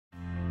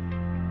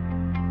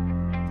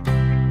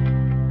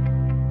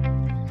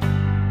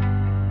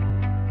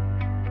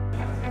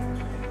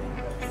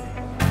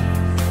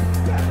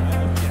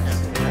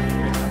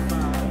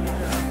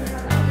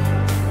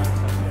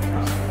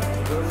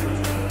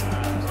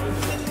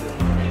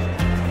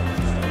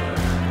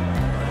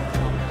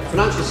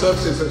Financial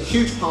services are a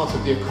huge part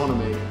of the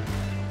economy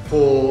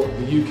for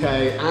the UK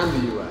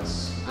and the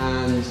US,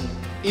 and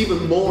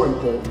even more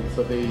important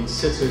for the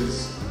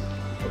cities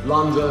of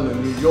London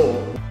and New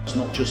York. It's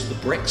not just the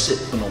Brexit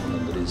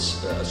phenomenon that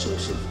is a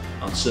source of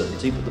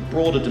uncertainty, but the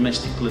broader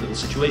domestic political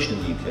situation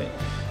in the UK.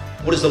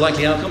 What is the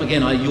likely outcome?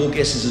 Again, your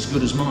guess is as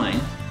good as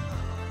mine.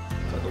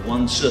 But the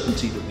one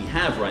certainty that we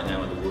have right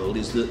now in the world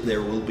is that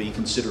there will be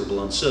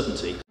considerable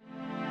uncertainty.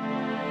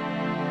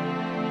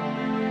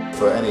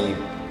 For any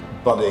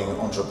budding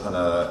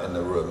entrepreneur in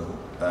the room,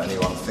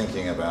 anyone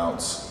thinking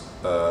about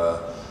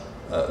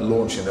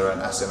launching their own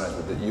asset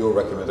management, that your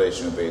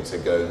recommendation would be to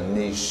go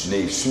niche,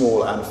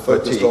 small and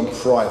focused on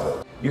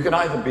private? You can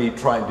either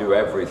try and do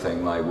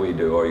everything like we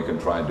do, or you can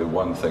try and do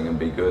one thing and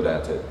be good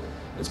at it.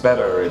 It's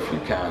better if you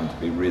can to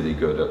be really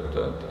good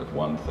at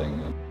one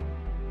thing.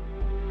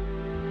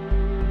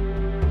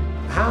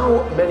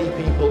 How many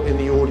people in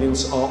the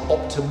audience are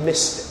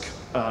optimistic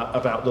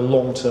about the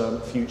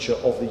long-term future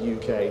of the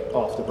UK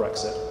after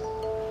Brexit?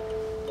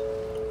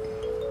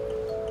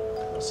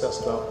 So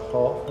that's about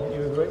half, would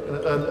you agree?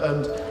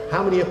 And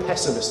how many are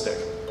pessimistic?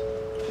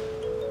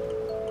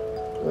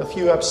 A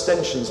few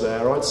abstentions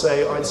there. I'd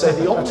say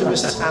the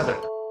optimists have it.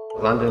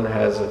 London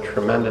has a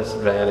tremendous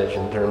advantage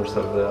in terms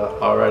of the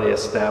already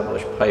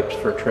established pipes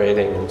for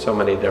trading in so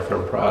many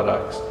different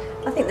products.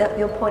 I think that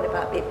your point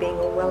about it being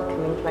a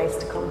welcoming place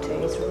to come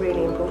to is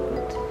really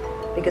important,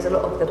 because a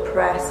lot of the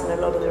press and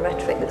a lot of the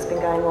rhetoric that's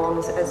been going on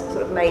has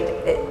sort of made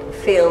it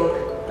feel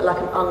like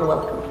an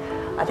unwelcome.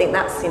 I think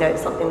that's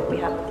something that we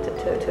have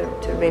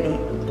to really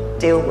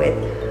deal with.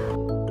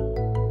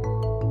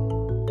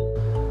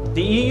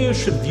 The EU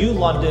should view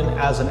London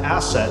as an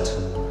asset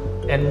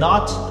and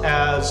not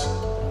as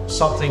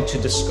something to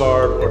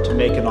discard or to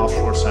make an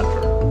offshore center.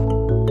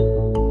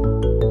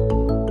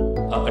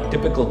 A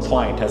typical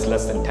client has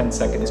less than 10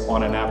 seconds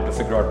on an app to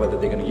figure out whether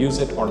they're going to use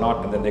it or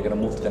not, and then they're going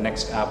to move to the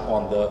next app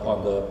on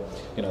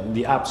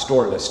the app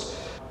store list.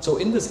 So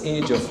in this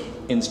age of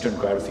instant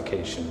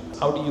gratification,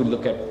 how do you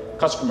look at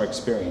customer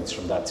experience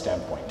from that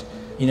standpoint?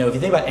 If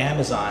you think about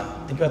Amazon,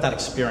 think about that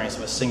experience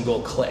of a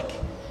single click.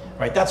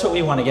 Right, that's what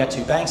we want to get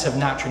to. Banks have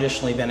not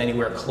traditionally been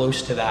anywhere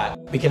close to that.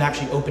 We can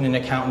actually open an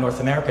account in North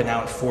America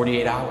now in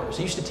 48 hours.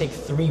 It used to take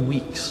 3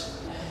 weeks.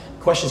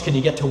 The question is, can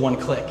you get to one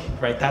click?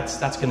 Right,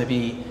 that's going to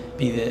be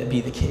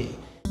the key.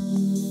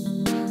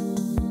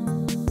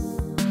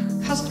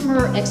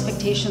 Customer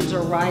expectations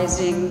are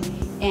rising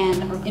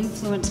and are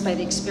influenced by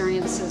the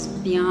experiences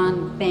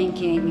beyond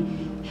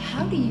banking.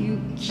 How do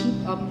you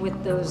keep up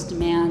with those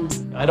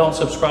demands? I don't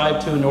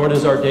subscribe to, nor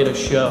does our data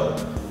show,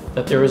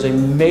 that there is a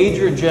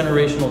major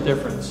generational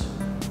difference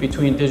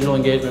between digital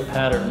engagement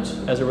patterns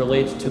as it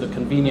relates to the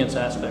convenience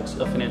aspects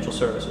of financial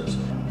services.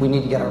 We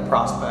need to get our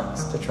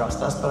prospects to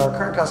trust us, but our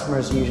current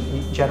customers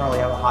generally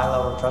have a high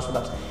level of trust with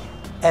us.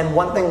 And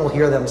one thing we'll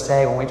hear them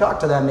say when we talk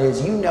to them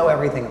is, you know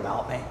everything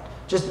about me.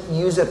 Just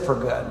use it for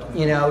good.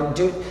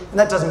 And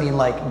that doesn't mean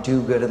like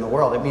do good in the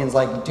world. It means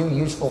like do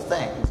useful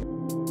things.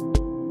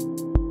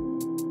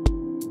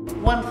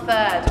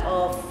 1/3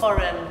 of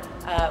foreign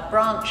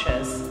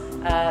branches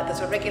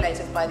that are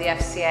regulated by the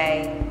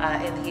FCA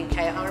in the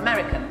UK are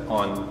American.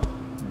 On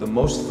the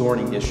most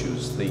thorny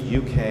issues, the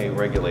UK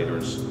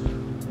regulators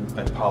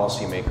and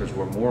policymakers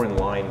were more in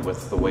line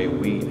with the way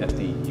we at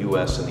the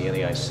US and the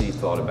NAIC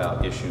thought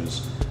about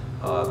issues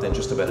than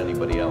just about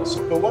anybody else.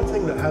 But one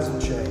thing that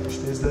hasn't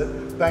changed is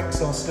that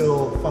banks are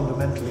still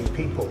fundamentally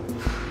people,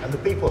 and the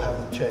people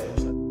haven't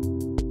changed.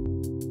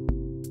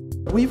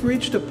 We've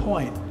reached a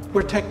point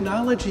where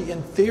technology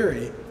in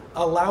theory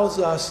allows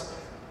us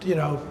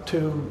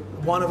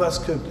one of us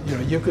could,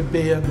 you could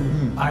be in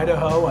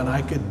Idaho and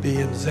I could be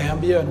in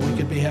Zambia and we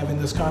could be having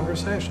this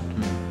conversation.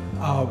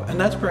 And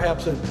that's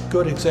perhaps a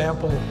good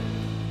example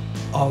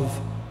of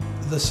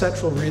the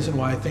central reason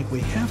why I think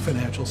we have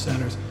financial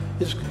centers,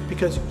 is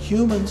because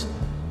humans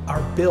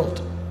are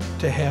built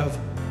to have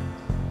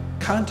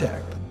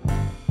contact.